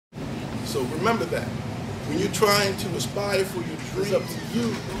So remember that. When you're trying to aspire for your dream, it's up to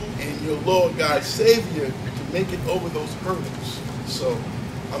you and your Lord God Savior to make it over those hurdles. So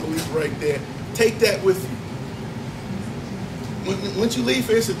I'm going to leave it right there. Take that with you. Once you leave,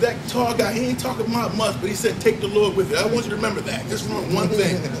 for instance, that tall guy, he ain't talking about much, but he said, take the Lord with you. I want you to remember that. Just remember one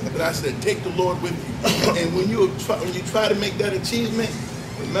thing that I said, take the Lord with you. And when you try to make that achievement,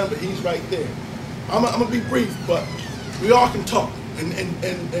 remember, he's right there. I'm going to be brief, but we all can talk.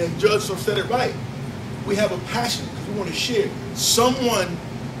 And Judge said it right. We have a passion because we want to share. Someone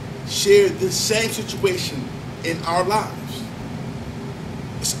shared this same situation in our lives.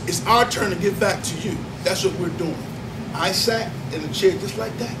 It's our turn to give back to you. That's what we're doing. I sat in a chair just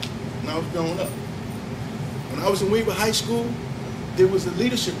like that when I was growing up. When I was in Weaver High School, there was a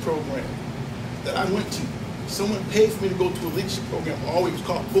leadership program that I went to. Someone paid for me to go to a leadership program. Always was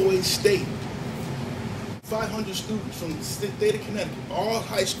called Boys State. 500 students from the state of Connecticut, all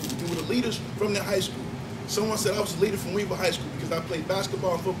high school. They were the leaders from their high school. Someone said I was a leader from Weaver High School because I played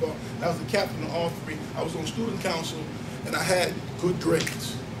basketball and football. I was the captain of all three. I was on student council, and I had good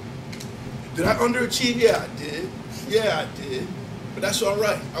grades. Did I underachieve? Yeah, I did. Yeah, I did. But that's all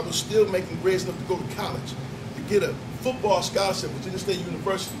right. I was still making grades enough to go to college, to get a football scholarship at Virginia State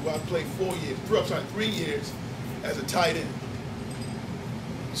University, where I played 3 years as a tight end.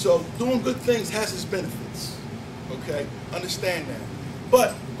 So doing good things has its benefits, okay? Understand that.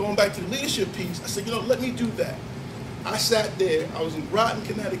 But going back to the leadership piece, I said, you know, let me do that. I sat there. I was in Groton,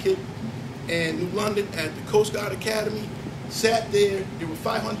 Connecticut, and New London at the Coast Guard Academy. Sat there. There were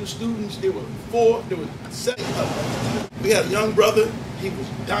 500 students. There were 7 others. We had a young brother. He was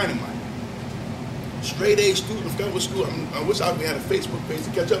dynamite. Straight A student. I forgot what school. I wish we had a Facebook page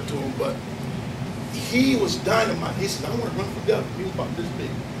to catch up to him, but he was dynamite. He said, I want to run for governor. He was about this big.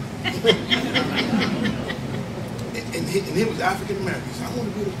 and he was African American. He said, I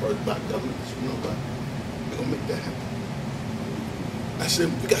want to be the first black governor. I said, you know what? We're going to make that happen. I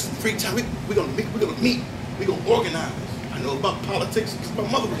said, we got some free time. We're going to meet. We're going to organize. I know about politics because my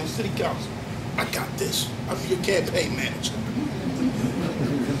mother was on city council. I got this. I'll be your campaign manager.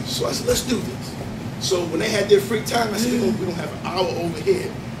 So I said, let's do this. So when they had their free time, I said, we're going to have an hour over here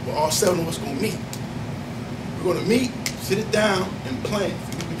where all 7 of us going to meet. We're going to meet, sit it down, and plan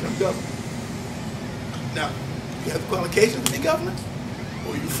for you to become governor. Now, you have the qualifications to be governor,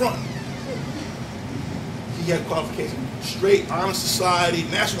 or you front? He had qualifications. Straight Honor Society,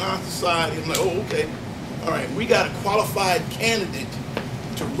 National Honor Society. I'm like, oh, okay. All right, we got a qualified candidate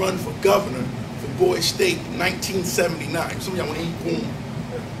to run for governor for Boys State in 1979. Some of y'all ain't born.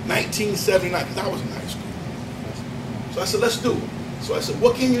 1979, because I was in high school. So I said, let's do it. So I said,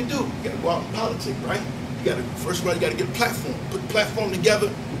 what can you do? You got to go out in politics, right? First of all, you got to get a platform. Put the platform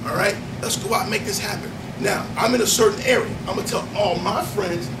together, all right? Let's go out and make this happen. Now, I'm in a certain area. I'm going to tell all my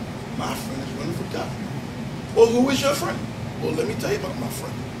friends running for governor. Well, who is your friend? Well, let me tell you about my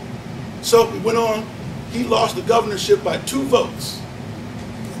friend. So we went on. He lost the governorship by 2 votes.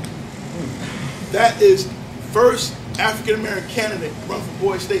 That is first African-American candidate to run for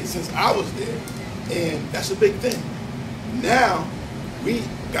Boys State since I was there. And that's a big thing. Now, we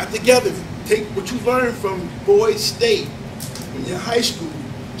got together. Take what you learned from Boys State when you're in high school,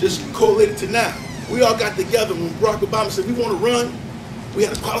 just correlate it to now. We all got together when Barack Obama said, we want to run. We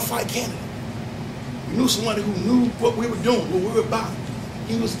had a qualified candidate. We knew somebody who knew what we were doing, what we were about.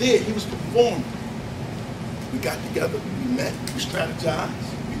 He was there. He was performing. We got together. We met. We strategized.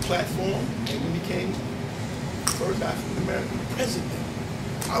 We platformed. And we became the first African-American president.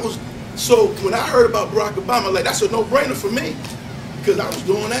 So when I heard about Barack Obama, like, that's a no-brainer for me because I was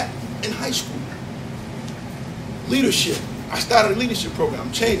doing that in high school. Leadership. I started a leadership program.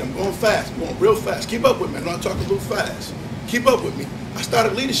 I'm changing. I'm going fast. I'm going real fast. Keep up with me. I'm not talking a little fast. Keep up with me. I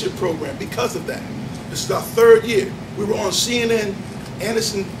started a leadership program because of that. This is our 3rd year. We were on CNN,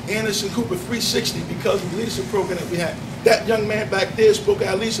 Anderson Cooper 360 because of the leadership program that we had. That young man back there spoke at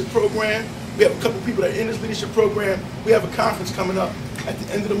our leadership program. We have a couple people that are in this leadership program. We have a conference coming up at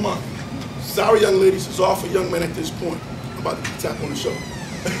the end of the month. Sorry, young ladies, it's all for young men at this point. I'm about to tap on the shoulder.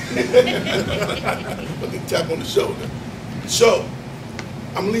 I'm going to tap on the shoulder. So,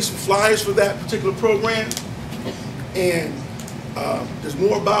 I'm going to leave some flyers for that particular program. And there's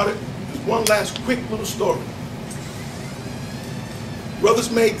more about it. There's one last quick little story. Brothers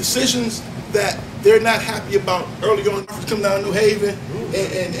made decisions that they're not happy about early on. Come down to New Haven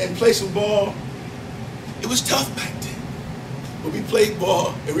and play some ball. It was tough back then. But we played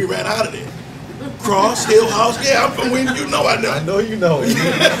ball and we ran out of there. Cross, Hill House, yeah, I'm from Wayne, you know I know. I know you know.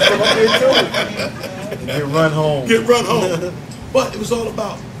 Get run home. Get run home. But it was all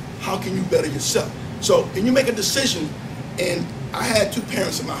about how can you better yourself. So, and you make a decision, and I had 2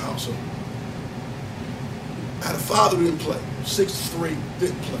 parents in my household. I had a father who didn't play, 6'3",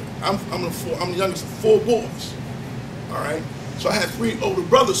 didn't play. I'm the youngest of 4 boys, all right? So I had 3 older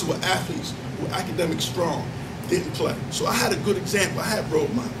brothers who were athletes, who were academic strong, didn't play. So I had a good example. I had role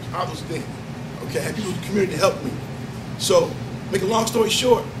models. I was there, okay? I had people in the community to help me. So, make a long story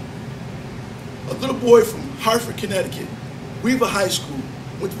short, a little boy from Hartford, Connecticut, Weaver High School,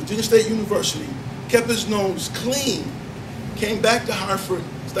 went to Virginia State University, kept his nose clean, came back to Hartford,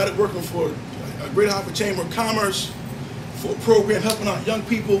 started working for Greater Hartford Chamber of Commerce for a program helping out young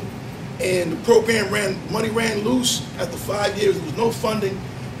people, and the program money ran loose. After 5 years, there was no funding.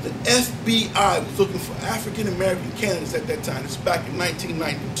 The FBI was looking for African American candidates at that time. This is back in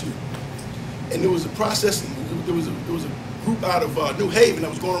 1992, and there was a process. There was a group out of New Haven that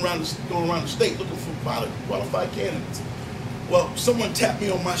was going around the state looking for qualified candidates. Well, someone tapped me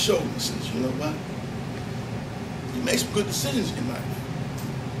on my shoulder and says, "You know what? You make some good decisions in life.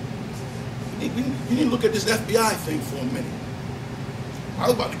 You need to look at this FBI thing for a minute." I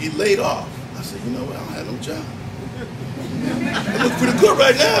was about to get laid off. I said, "You know what? I don't have no job. I look pretty good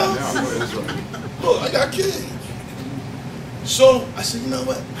right now. Look, I got kids." So I said, "You know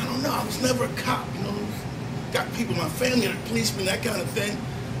what? I don't know. I was never a cop. You know, got people in my family, a policeman, that kind of thing.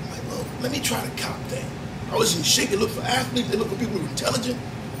 I'm like, well, let me try the cop thing." I was in shape. They look for athletes. They look for people who are intelligent,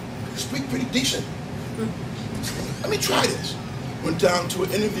 speak pretty decent. Let me try this. Went down to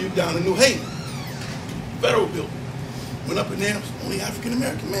an interview down in New Haven, Federal Building. Went up in there, only African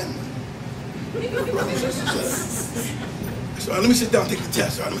American man. So let me sit down and take the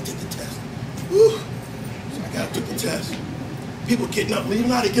test. All right, let me take the test. Whew. So I got up, took the test. People getting up, leaving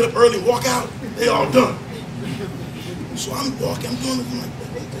out, they get up early, walk out, they all done. So I'm walking, I'm doing the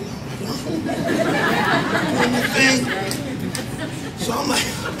thing. So I'm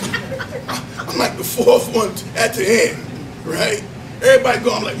like the 4th one at the end, right? Everybody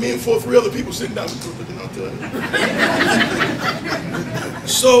go, I'm like me and 3 other people sitting down looking out to it.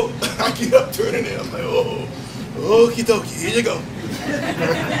 So I get up, turning in, I'm like, oh, okie dokie, here you go.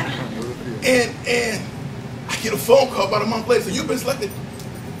 And I get a phone call about a month later, so you've been selected.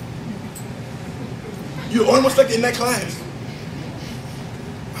 You're the only one selected in that class.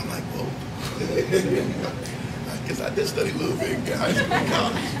 I'm like, whoa. I guess I did study a little bit in high school and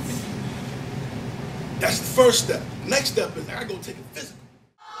college. That's the first step. The next step is I go take a physical.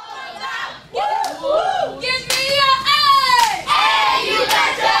 Give me your A! A, you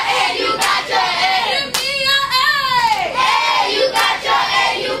got your A, you got your A. Give me your A! A, you got your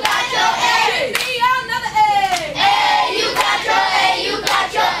A, you got your A. Give me another A! A, you got your A, you got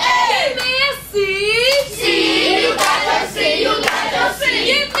your A. Give me a C! C, you got your C, you got your C.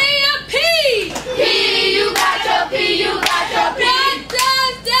 Give me a P! P, you got your P, you got your P. What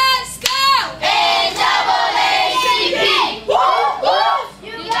does that spell? NAACP! Woo, woo!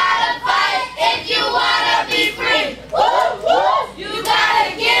 You gotta fight if you wanna be free. Woo, woo! You gotta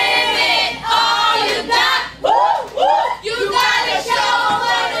give it all you got. Woo, woo! You gotta show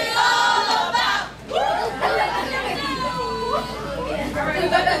what it's all about. Woo,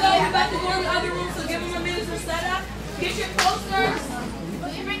 you about to go in the other room, so give them a minute to set up. Get your posters.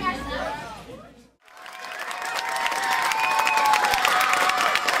 Will you bring our stuff?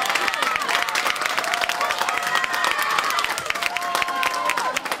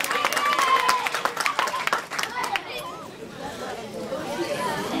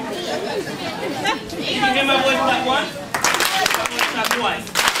 You hear my voice clap once? My voice clap twice.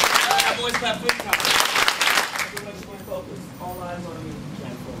 My voice clap 3 times. Everyone's going to focus. All eyes on me.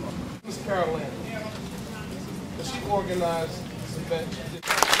 Miss Carolyn. She organized this event.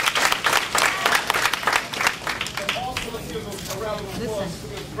 And also, let's give a round of applause to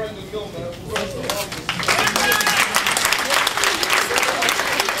Ms. Brenda Milner, who runs the office.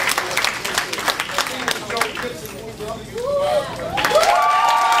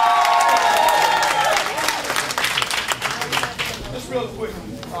 Just real quick,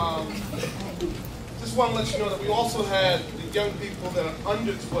 just want to let you know that we also had the young people that are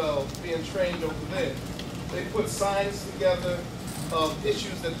under 12 being trained over there. They put signs together of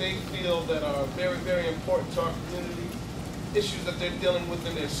issues that they feel that are very, very important to our community, issues that they're dealing with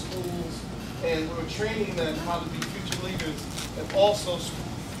in their schools, and we're training them how to be future leaders and also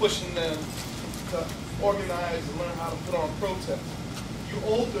pushing them to organize and learn how to put on protests. You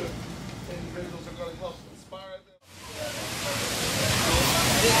older individuals are going to help inspire them.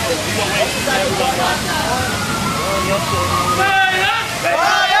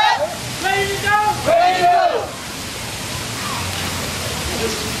 Ready to go? Ready to go!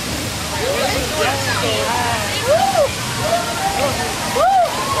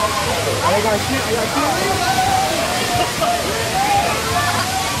 I got shit.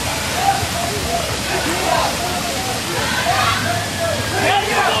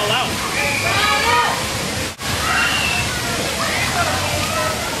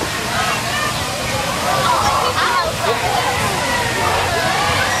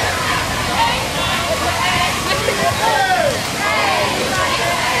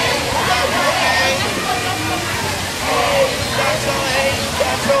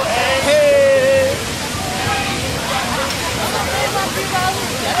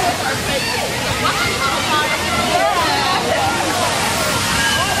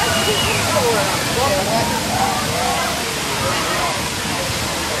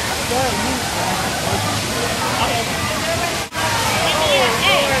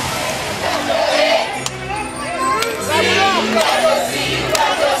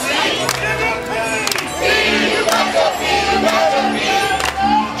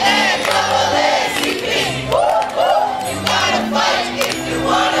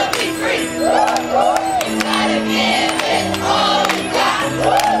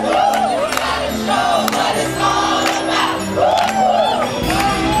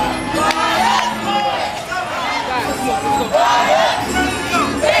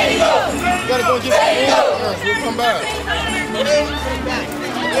 on by.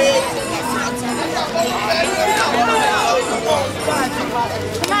 Come on.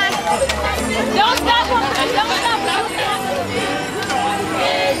 Don't stop.